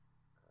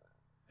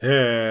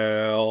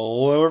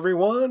Hello,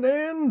 everyone,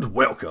 and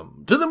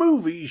welcome to the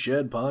Movie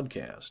Shed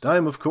Podcast.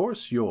 I'm, of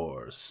course,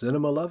 your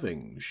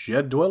cinema-loving,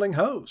 shed-dwelling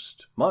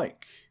host,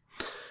 Mike.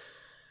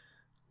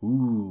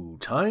 Ooh,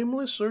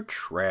 timeless or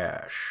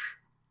trash?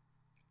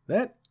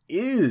 That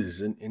is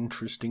an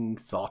interesting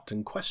thought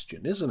and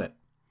question, isn't it?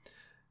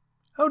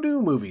 How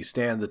do movies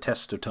stand the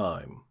test of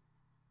time?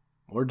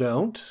 Or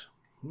don't?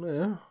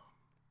 Well,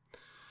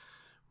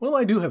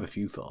 I do have a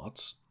few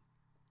thoughts.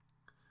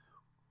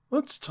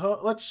 Let's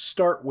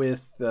start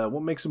with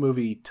what makes a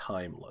movie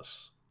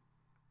timeless.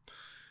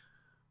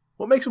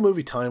 What makes a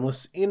movie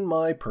timeless, in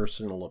my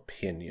personal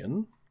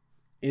opinion,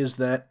 is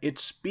that it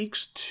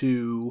speaks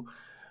to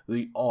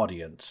the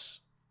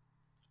audience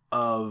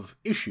of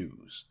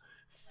issues,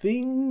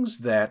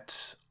 things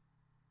that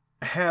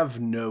have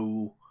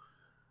no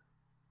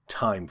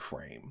time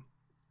frame,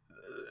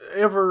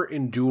 ever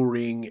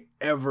enduring,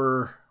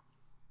 ever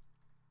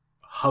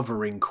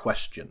hovering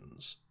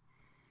questions.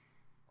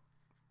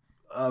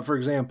 For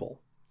example,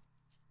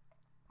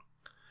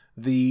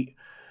 the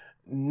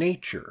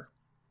nature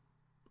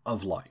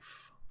of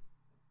life,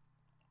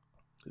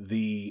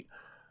 the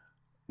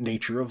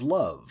nature of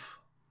love,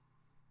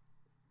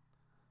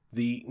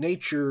 the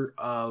nature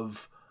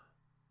of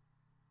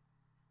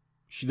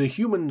the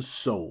human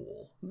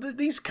soul,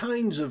 these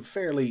kinds of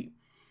fairly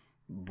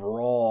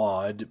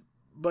broad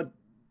but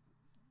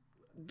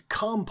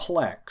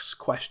complex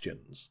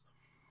questions,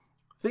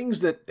 things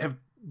that have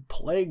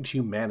plagued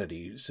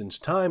humanity since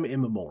time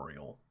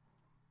immemorial.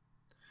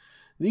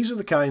 These are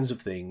the kinds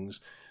of things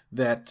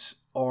that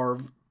are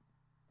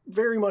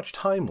very much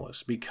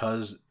timeless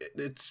because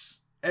it's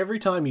every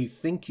time you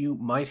think you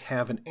might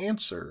have an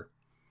answer,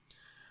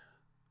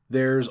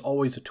 there's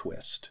always a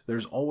twist.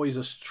 There's always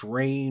a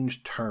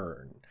strange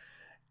turn.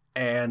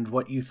 And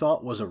what you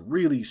thought was a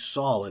really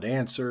solid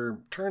answer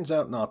turns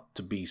out not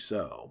to be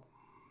so.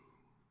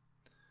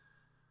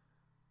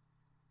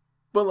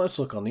 But let's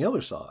look on the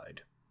other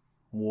side.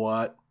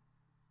 What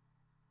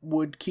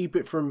would keep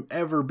a film from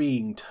ever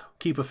being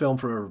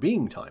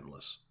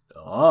timeless?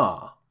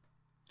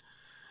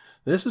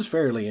 This is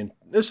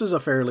a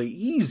fairly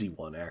easy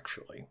one,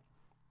 actually,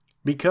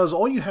 because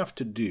all you have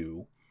to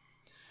do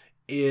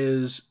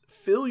is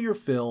fill your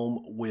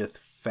film with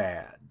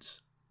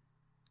fads.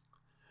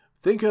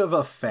 Think of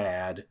a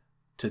fad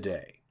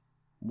today.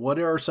 What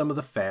are some of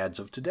the fads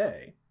of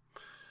today?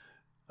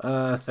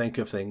 Think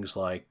of things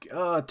like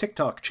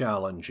TikTok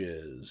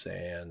challenges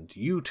and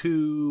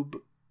YouTube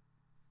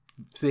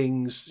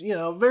things,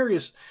 the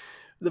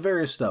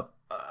various stuff.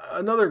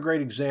 Another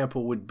great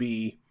example would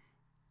be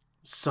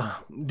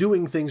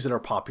doing things that are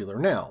popular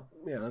now.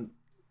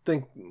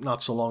 Think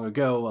not so long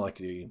ago,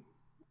 like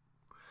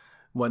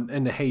when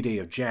in the heyday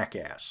of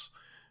Jackass.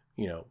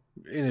 In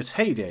its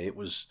heyday, it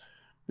was,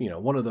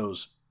 one of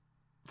those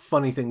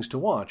funny things to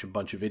watch, a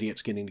bunch of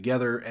idiots getting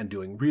together and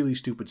doing really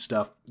stupid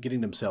stuff,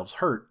 getting themselves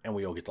hurt, and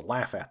we all get to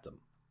laugh at them.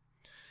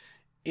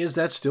 Is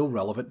that still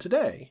relevant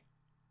today?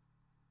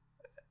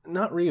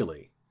 Not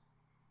really.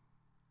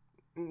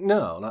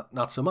 No,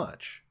 not so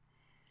much.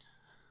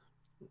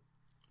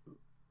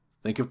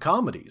 Think of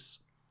comedies.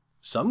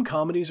 Some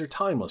comedies are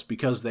timeless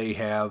because they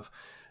have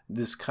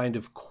this kind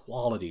of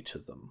quality to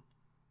them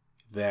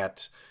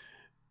that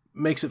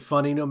makes it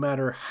funny no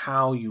matter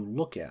how you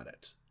look at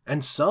it.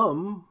 And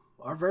some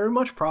are very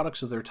much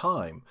products of their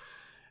time.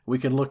 We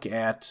can look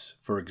at,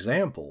 for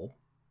example,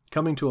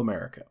 Coming to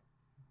America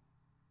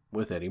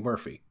with Eddie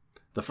Murphy.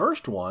 The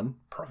first one,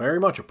 very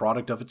much a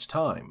product of its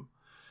time,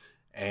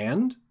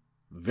 and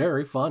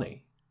very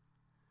funny.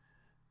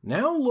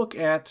 Now look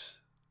at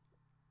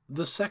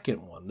the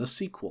second one, the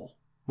sequel,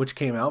 which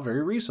came out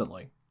very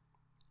recently.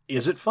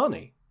 Is it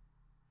funny?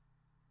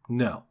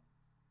 No,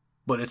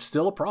 but it's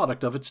still a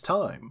product of its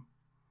time,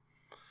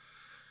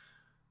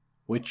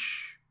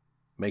 which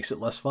makes it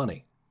less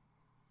funny.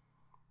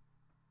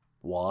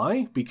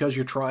 Why? Because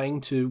you're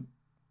trying to,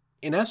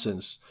 in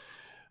essence,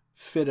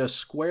 fit a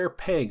square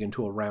peg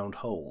into a round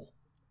hole.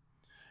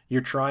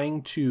 You're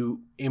trying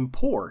to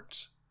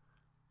import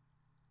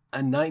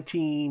a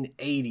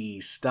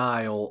 1980s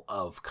style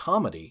of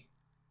comedy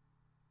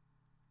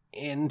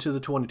into the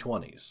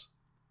 2020s.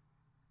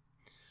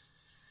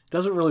 It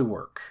doesn't really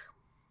work.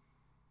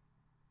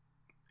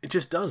 It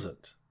just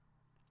doesn't.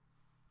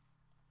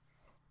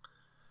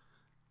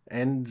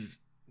 And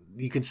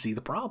you can see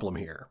the problem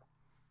here.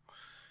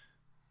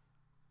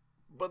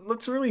 But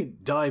let's really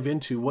dive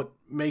into what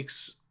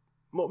makes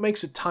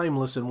it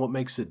timeless and what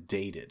makes it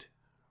dated.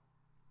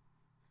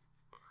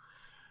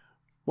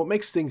 What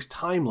makes things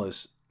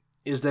timeless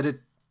is that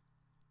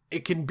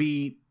it can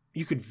be,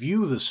 you could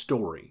view the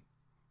story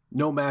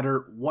no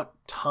matter what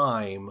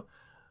time,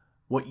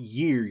 what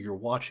year you're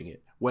watching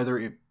it.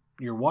 Whether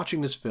you're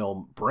watching this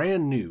film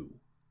brand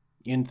new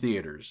in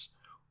theaters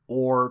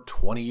or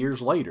 20 years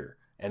later,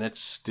 and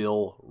it's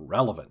still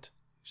relevant.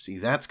 See,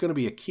 that's going to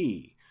be a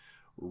key.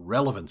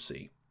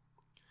 Relevancy.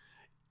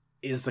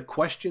 Is the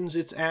questions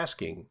it's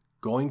asking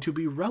going to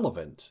be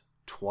relevant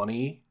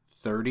 20,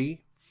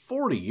 30,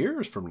 40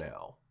 years from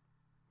now?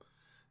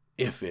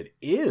 If it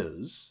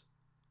is,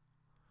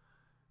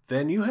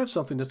 then you have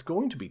something that's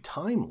going to be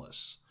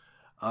timeless.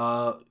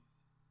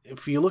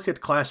 If you look at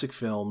classic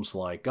films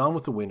like Gone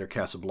with the Wind or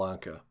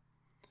Casablanca,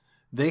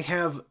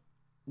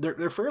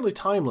 they're fairly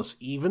timeless,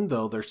 even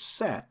though they're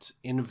set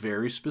in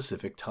very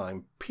specific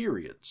time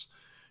periods.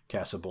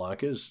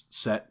 Casablanca is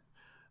set,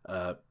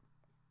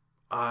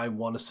 I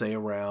want to say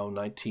around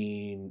late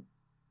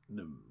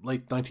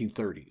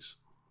 1930s.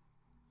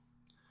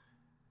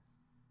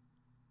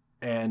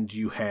 And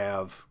you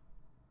have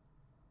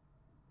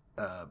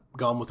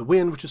Gone with the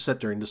Wind, which is set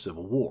during the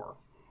Civil War.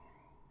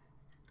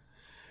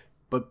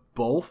 But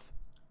both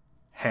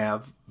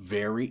have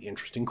very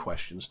interesting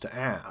questions to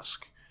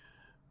ask.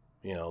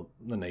 You know,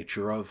 the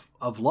nature of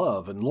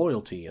love and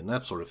loyalty and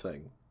that sort of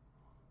thing.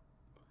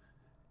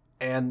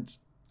 And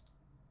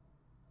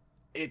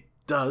it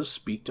does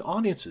speak to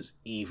audiences.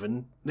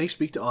 They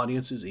speak to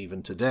audiences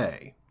even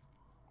today.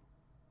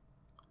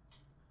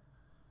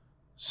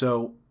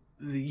 So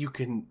you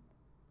can,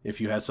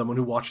 if you had someone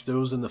who watched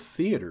those in the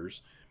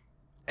theaters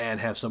and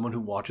have someone who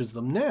watches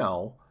them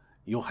now,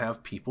 you'll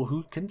have people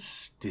who can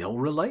still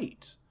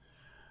relate.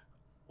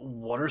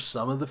 What are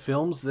some of the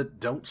films that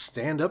don't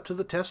stand up to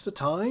the test of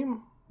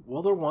time?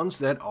 Well, they're ones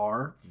that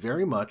are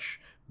very much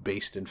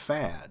based in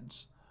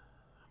fads.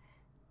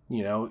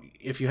 You know,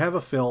 if you have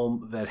a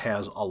film that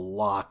has a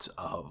lot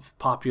of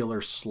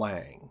popular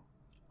slang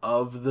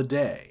of the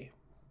day,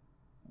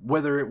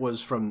 whether it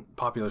was from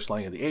popular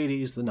slang of the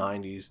 80s, the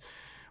 90s,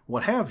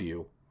 what have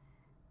you,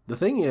 the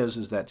thing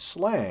is that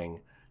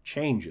slang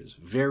changes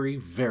very,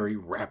 very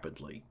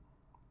rapidly.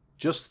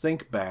 Just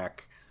think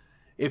back.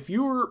 If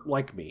you're,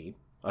 like me,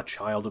 a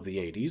child of the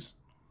 80s,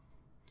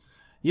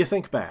 you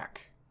think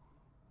back.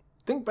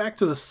 Think back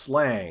to the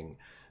slang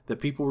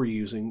that people were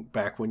using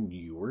back when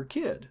you were a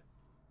kid.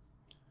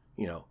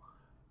 You know,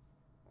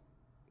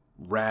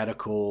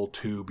 radical,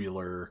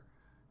 tubular,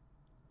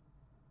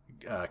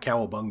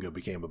 cowabunga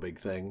became a big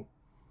thing.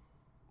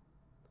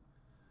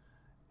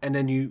 And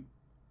then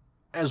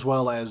as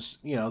well as,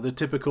 you know, the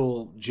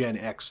typical Gen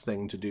X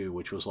thing to do,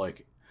 which was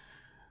like,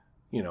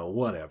 you know,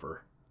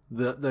 whatever.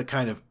 The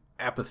kind of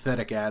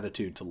apathetic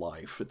attitude to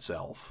life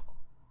itself.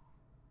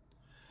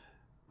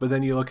 But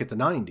then you look at the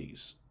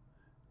 90s,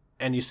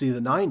 and you see the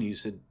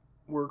 90s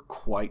were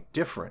quite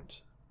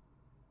different.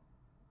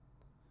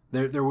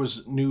 There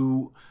was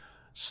new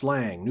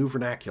slang, new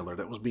vernacular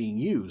that was being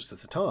used at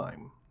the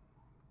time.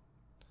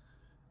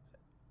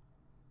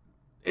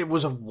 It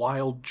was a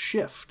wild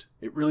shift.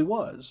 It really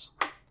was.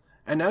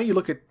 And now you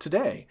look at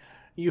today,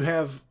 you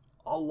have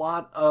a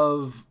lot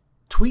of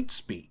tweet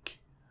speak.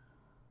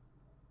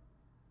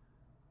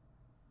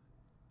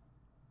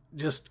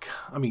 Just,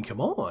 I mean,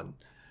 come on.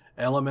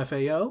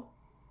 LMFAO?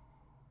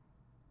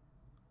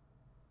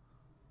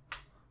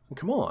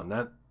 Come on,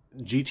 that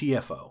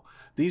GTFO.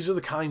 These are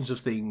the kinds of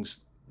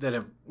things that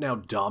have now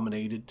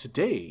dominated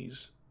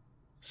today's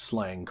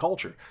slang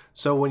culture.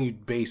 So when you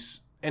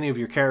base any of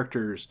your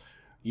characters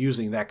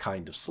using that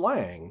kind of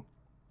slang,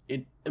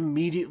 it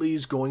immediately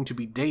is going to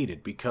be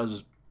dated,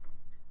 because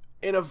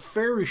in a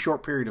very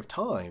short period of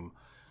time,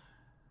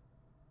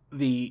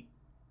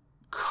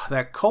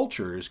 that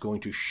culture is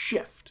going to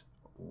shift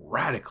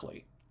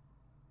radically.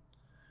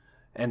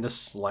 And the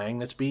slang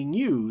that's being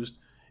used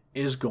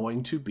is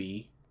going to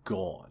be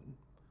gone.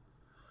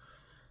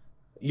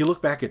 You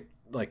look back at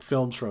like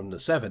films from the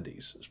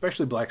 70s,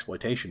 especially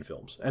blaxploitation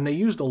films, and they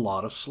used a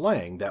lot of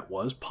slang that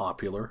was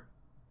popular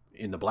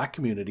in the black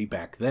community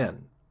back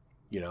then.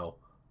 You know,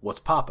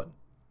 what's poppin'?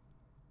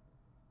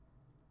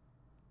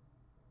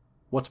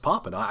 What's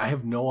poppin'? I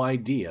have no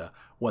idea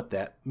what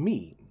that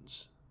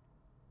means.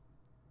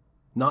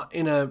 Not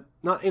in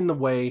the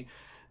way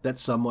that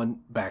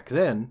someone back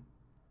then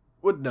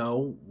would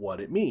know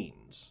what it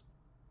means.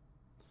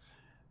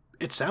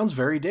 It sounds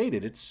very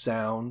dated. It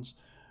sounds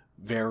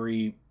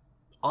very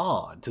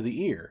odd to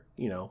the ear,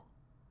 you know.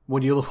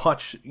 When you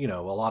watch, you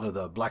know, a lot of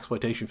the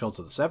blaxploitation films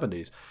of the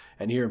 70s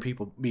and hearing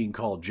people being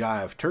called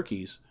jive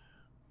turkeys,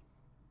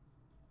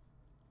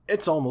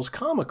 it's almost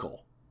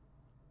comical.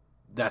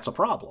 That's a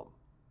problem.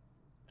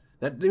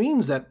 That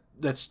means that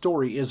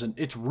story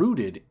it's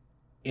rooted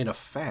in a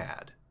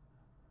fad.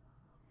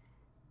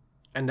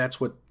 And that's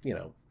what, you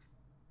know,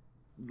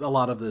 a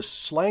lot of the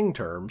slang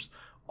terms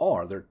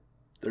are.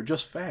 They're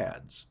just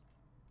fads.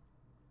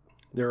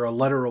 They're a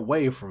letter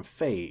away from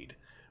fade,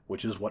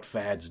 which is what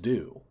fads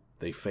do.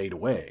 They fade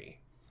away.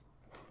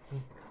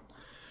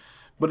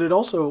 But it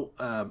also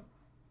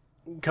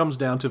comes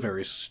down to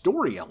various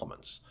story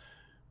elements.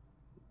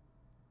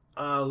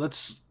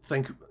 Let's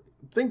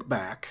think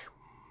back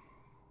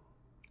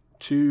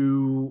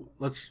to,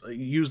 let's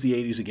use the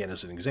 80s again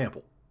as an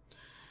example.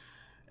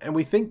 And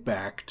we think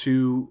back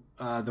to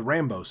the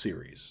Rambo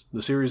series,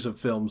 the series of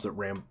films of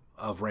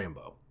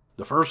Rambo.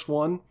 The first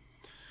one,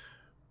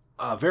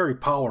 a very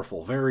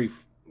powerful, very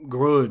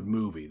good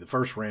movie, the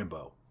first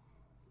Rambo.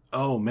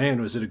 Oh man,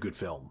 was it a good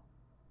film.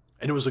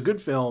 And it was a good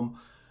film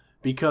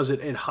because it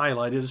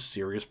highlighted a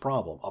serious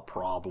problem. A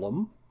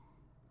problem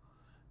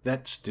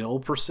that still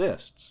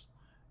persists.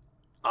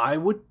 I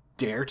would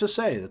dare to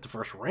say that the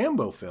first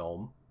Rambo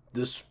film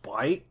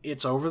despite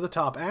its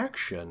over-the-top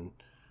action,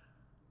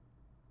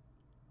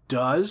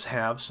 does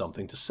have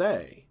something to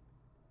say.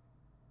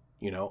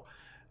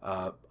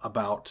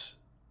 About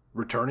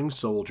returning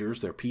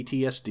soldiers, their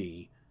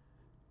PTSD,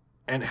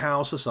 and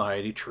how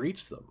society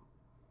treats them.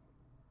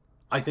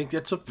 I think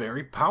that's a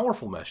very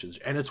powerful message,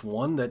 and it's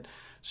one that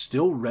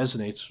still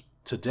resonates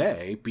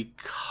today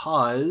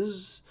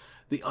because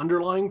the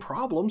underlying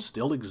problems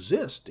still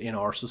exist in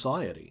our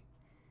society.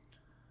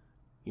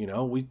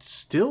 We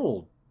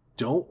still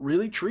don't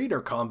really treat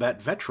our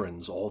combat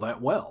veterans all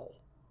that well.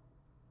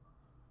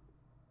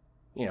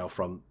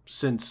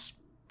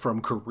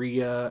 From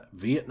Korea,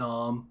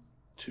 Vietnam,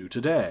 to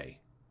today.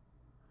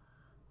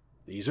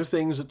 These are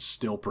things that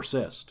still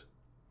persist.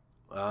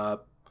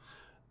 But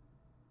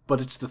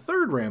it's the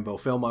third Rambo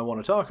film I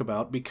want to talk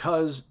about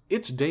because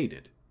it's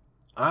dated.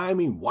 I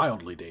mean,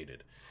 wildly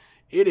dated.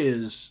 It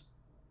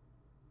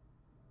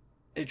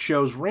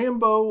shows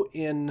Rambo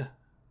in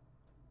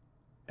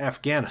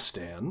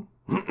Afghanistan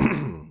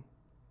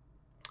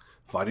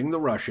fighting the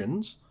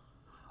Russians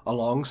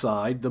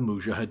alongside the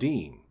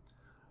Mujahideen.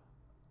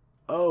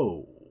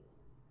 Oh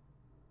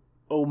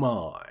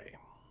my.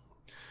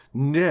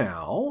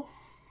 Now,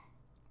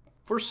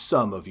 for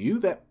some of you,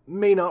 that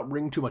may not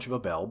ring too much of a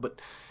bell,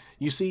 but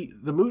you see,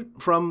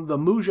 from the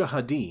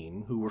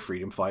Mujahideen, who were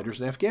freedom fighters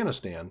in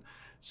Afghanistan,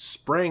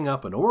 sprang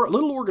up a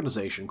little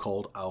organization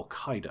called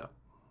Al-Qaeda.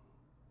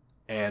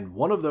 And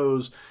one of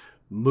those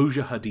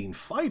Mujahideen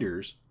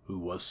fighters, who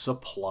was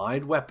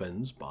supplied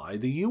weapons by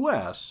the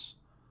U.S.,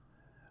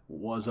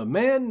 was a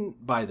man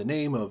by the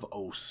name of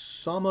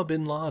Osama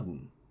bin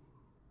Laden.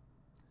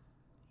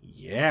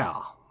 Yeah.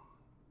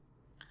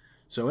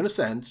 So in a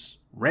sense,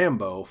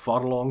 Rambo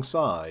fought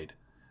alongside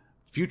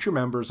future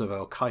members of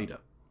Al-Qaeda,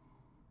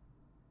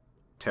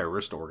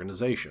 terrorist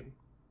organization.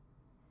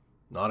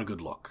 Not a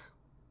good look.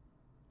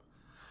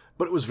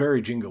 But it was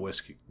very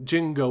jingoistic,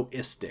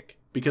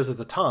 because at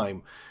the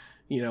time,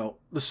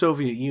 the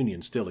Soviet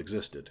Union still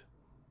existed.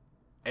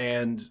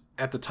 And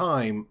at the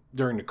time,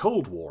 during the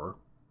Cold War,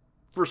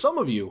 for some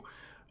of you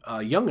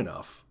young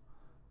enough,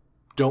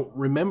 don't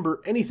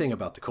remember anything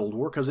about the Cold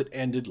War because it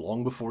ended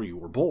long before you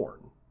were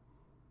born.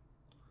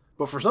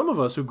 But for some of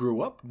us who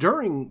grew up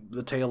during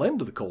the tail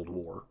end of the Cold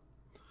War,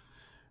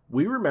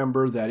 we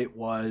remember that it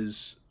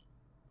was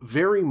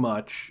very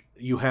much,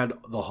 you had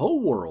the whole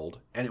world,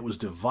 and it was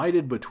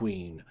divided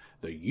between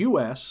the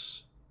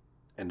U.S.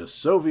 and the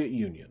Soviet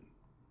Union.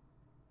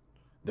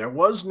 There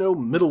was no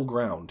middle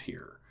ground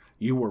here.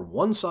 You were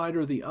one side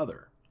or the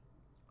other.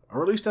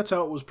 Or at least that's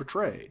how it was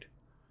portrayed.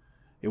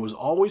 It was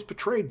always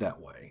portrayed that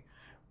way.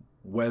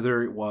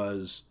 Whether it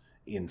was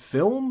in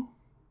film,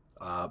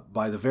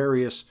 by the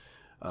various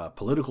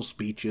political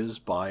speeches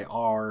by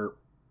our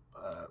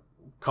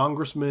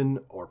congressmen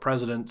or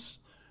presidents,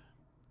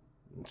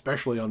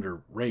 especially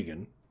under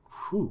Reagan,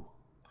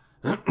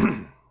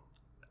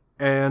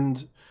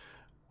 and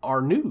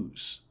our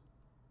news.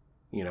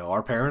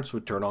 Our parents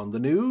would turn on the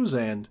news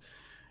and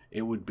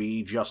it would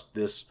be just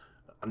this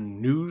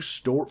news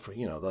story for,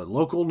 the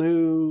local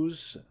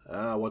news,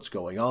 what's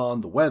going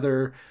on, the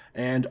weather,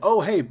 and,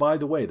 oh, hey, by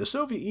the way, the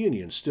Soviet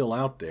Union's still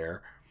out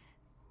there,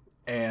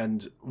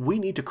 and we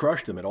need to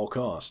crush them at all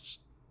costs.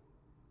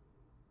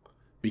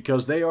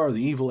 Because they are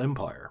the evil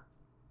empire,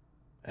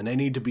 and they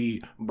need to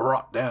be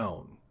brought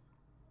down.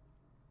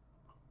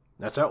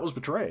 That's how it was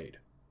portrayed.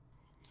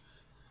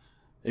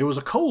 It was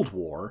a Cold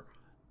War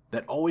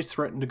that always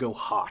threatened to go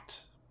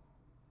hot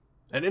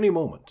at any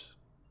moment.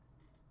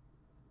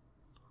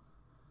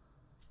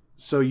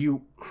 So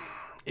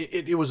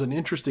it was an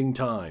interesting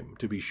time,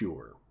 to be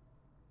sure.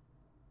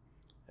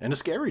 And a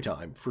scary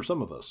time for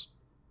some of us.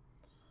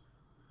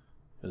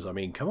 Because,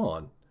 come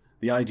on.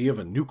 The idea of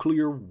a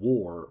nuclear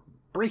war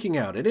breaking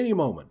out at any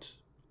moment.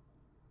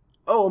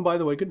 Oh, and by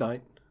the way, good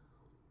night.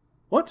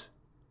 What?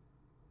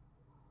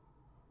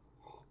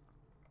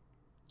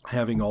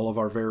 Having all of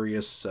our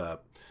various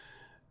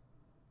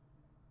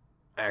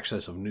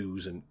access of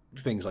news and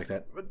things like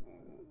that. But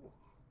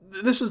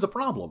this is the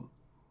problem.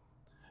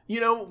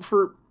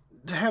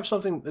 To have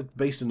something that's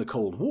based in the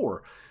Cold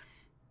War,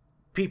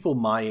 people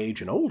my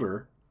age and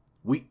older,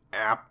 we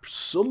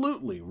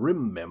absolutely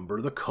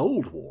remember the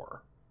Cold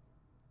War.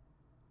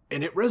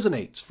 And it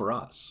resonates for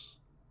us.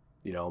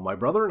 My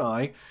brother and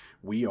I,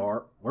 we're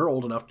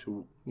old enough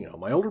to,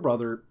 my older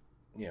brother,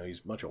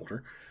 he's much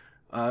older,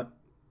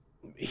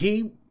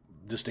 he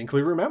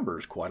distinctly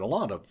remembers quite a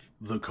lot of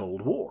the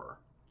Cold War.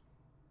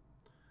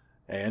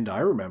 And I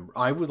remember,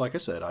 like I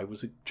said, I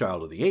was a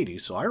child of the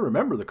 80s, so I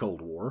remember the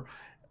Cold War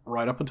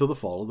right up until the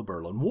fall of the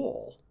Berlin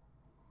Wall.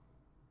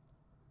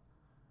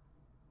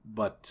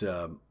 But,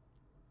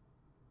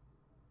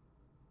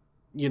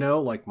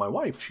 like my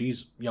wife,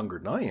 she's younger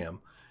than I am,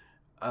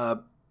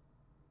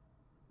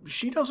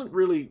 she doesn't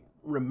really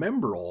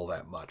remember all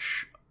that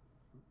much.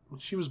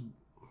 She was,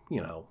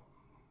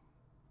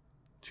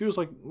 she was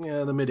like,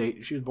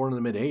 she was born in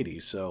the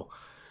mid-80s, so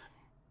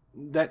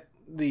that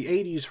the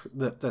 80s,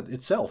 that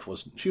itself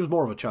she was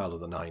more of a child of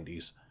the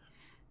 90s.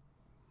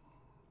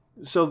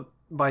 So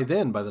by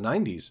the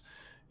 90s,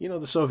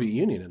 The Soviet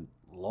Union had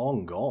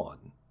long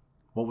gone.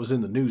 What was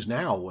in the news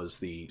now was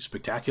the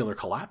spectacular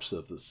collapse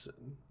of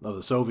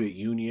the Soviet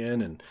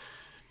Union and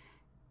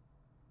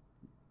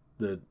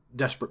the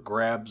desperate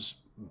grabs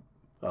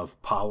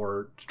of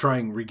power to try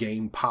and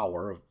regain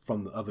power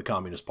of the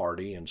Communist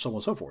Party and so on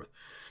and so forth.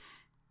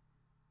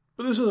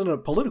 But this isn't a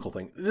political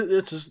thing.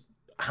 This is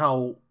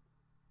how,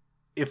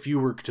 if you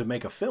were to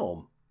make a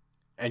film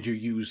and you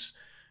use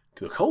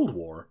the Cold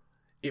War,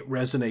 it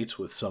resonates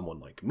with someone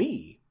like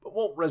me, but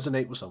won't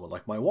resonate with someone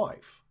like my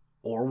wife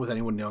or with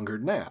anyone younger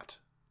than that.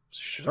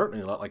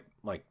 Certainly not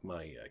like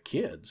my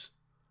kids.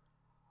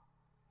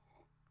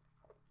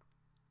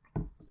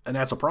 And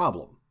that's a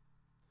problem.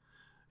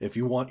 If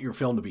you want your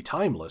film to be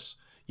timeless,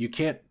 you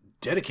can't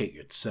dedicate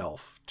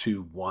itself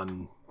to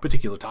one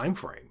particular time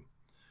frame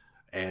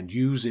and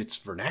use its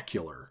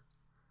vernacular.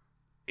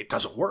 It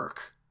doesn't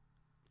work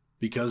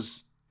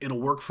because it'll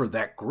work for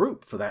that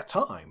group for that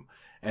time.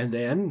 And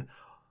then,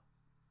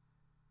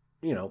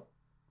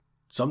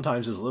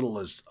 sometimes as little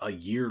as a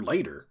year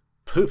later,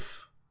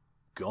 poof,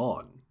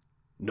 gone.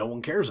 No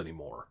one cares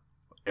anymore.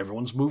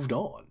 Everyone's moved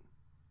on.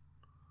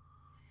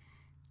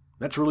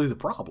 That's really the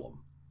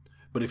problem.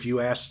 But if you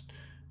have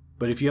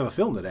a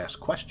film that asks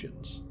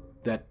questions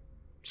that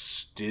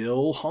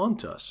still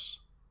haunt us,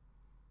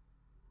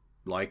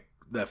 like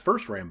that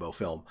first Rambo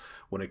film,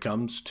 when it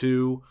comes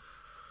to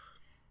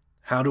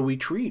how do we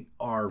treat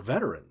our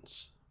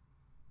veterans,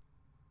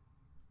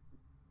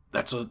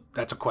 that's a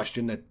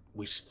question that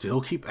we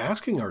still keep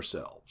asking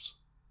ourselves.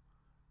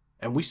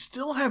 And we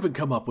still haven't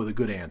come up with a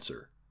good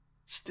answer.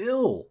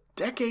 Still,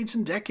 decades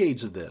and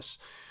decades of this.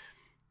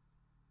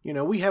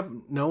 We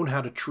haven't known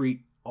how to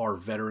treat our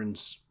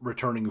veterans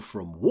returning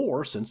from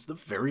war since the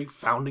very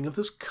founding of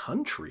this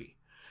country.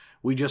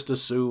 We just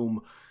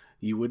assume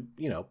you would,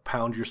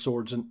 pound your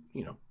swords and,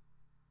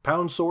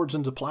 pound swords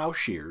into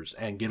plowshares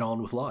and get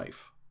on with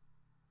life.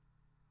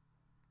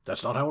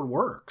 That's not how it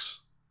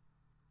works.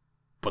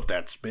 But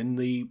that's been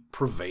the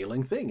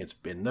prevailing thing. It's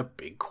been the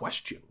big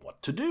question.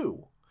 What to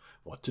do?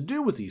 What to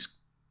do with these,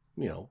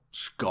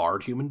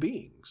 scarred human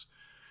beings?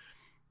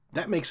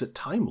 That makes it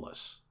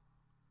timeless.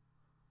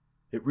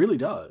 It really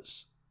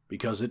does.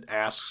 Because it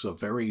asks a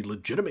very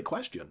legitimate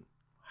question.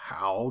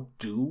 How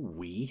do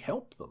we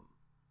help them?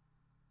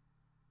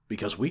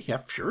 Because we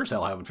sure as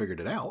hell haven't figured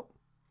it out.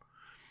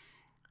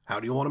 How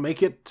do you want to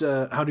make it?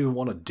 How do you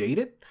want to date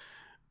it?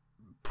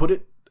 Put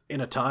it in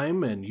a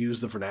time and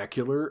use the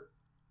vernacular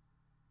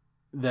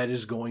that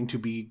is going to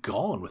be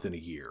gone within a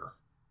year.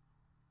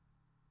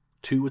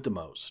 2 at the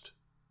most.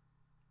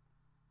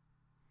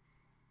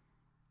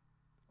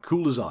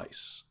 Cool as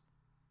Ice.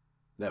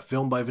 That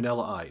film by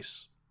Vanilla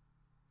Ice.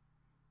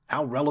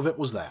 How relevant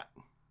was that?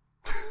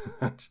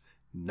 It's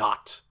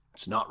not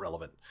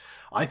relevant.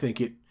 I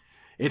think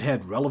it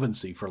had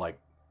relevancy for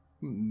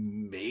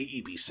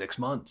maybe 6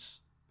 months.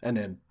 And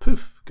then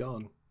poof,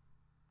 gone.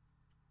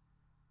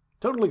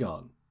 Totally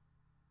gone.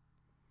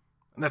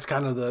 And that's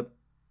kind of the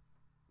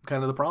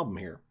problem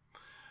here.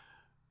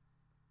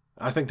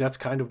 I think that's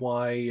kind of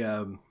why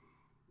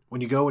when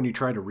you go and you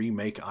try to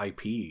remake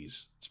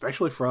IPs,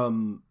 especially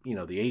from, the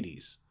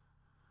 80s,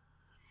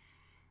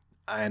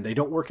 and they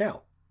don't work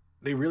out.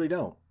 They really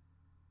don't.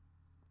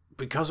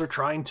 Because they're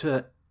trying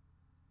to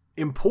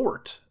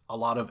import a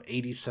lot of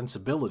 80s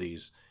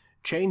sensibilities,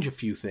 change a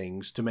few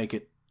things to make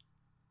it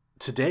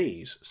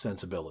today's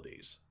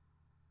sensibilities.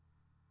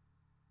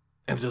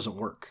 And it doesn't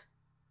work.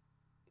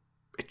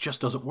 It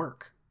just doesn't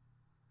work.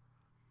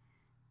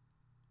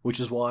 Which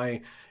is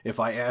why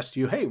if I asked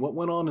you, hey, what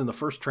went on in the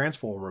first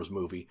Transformers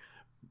movie,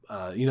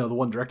 the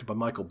one directed by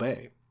Michael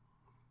Bay,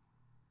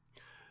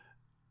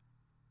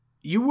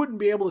 you wouldn't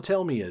be able to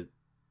tell me a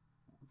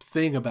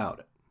thing about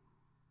it.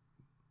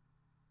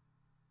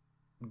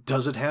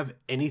 Does it have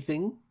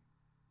anything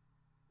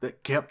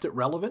that kept it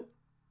relevant?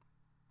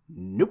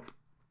 Nope.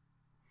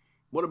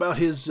 What about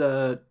his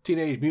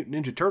Teenage Mutant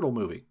Ninja Turtle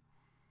movie?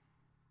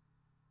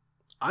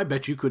 I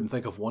bet you couldn't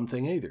think of one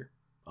thing either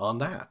on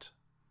that.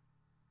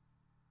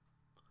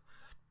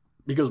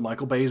 Because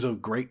Michael Bay is a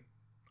great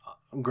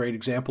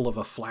example of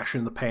a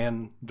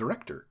flash-in-the-pan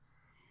director.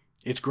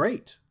 It's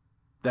great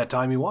that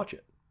time you watch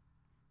it.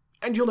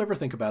 And you'll never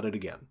think about it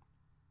again.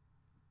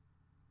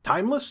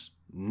 Timeless?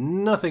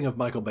 Nothing of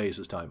Michael Bay's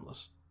is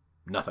timeless.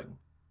 Nothing.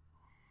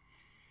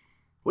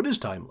 What is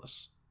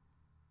timeless?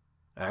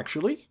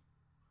 Actually,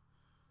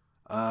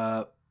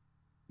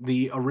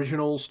 the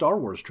original Star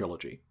Wars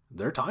trilogy.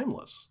 They're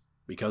timeless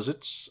because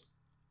it's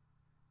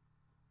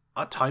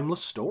a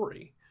timeless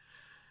story.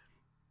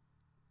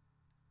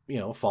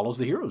 Follows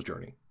the hero's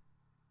journey.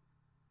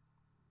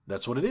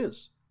 That's what it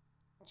is.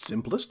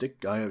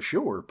 Simplistic, I am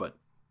sure, but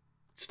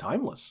it's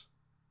timeless.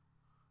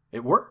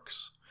 It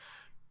works.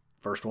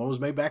 First one was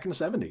made back in the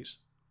 70s.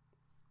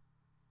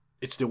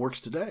 It still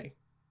works today.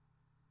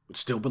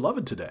 It's still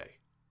beloved today.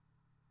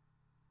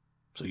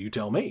 So you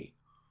tell me.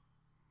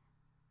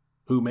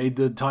 Who made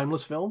the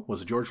timeless film?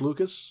 Was it George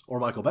Lucas or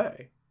Michael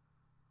Bay?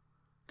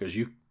 Because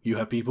you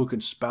have people who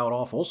can spout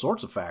off all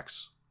sorts of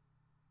facts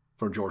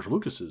from George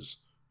Lucas's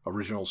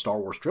original Star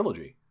Wars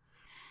trilogy.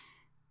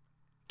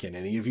 Can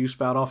any of you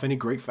spout off any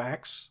great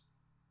facts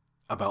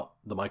about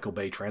the Michael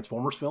Bay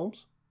Transformers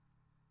films?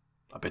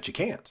 I bet you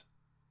can't.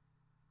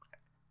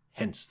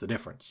 Hence the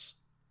difference.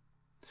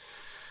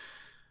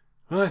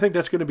 Well, I think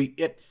that's going to be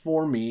it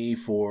for me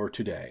for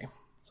today.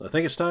 So I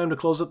think it's time to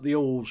close up the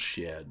old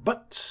shed.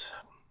 But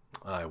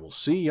I will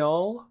see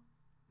y'all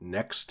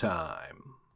next time.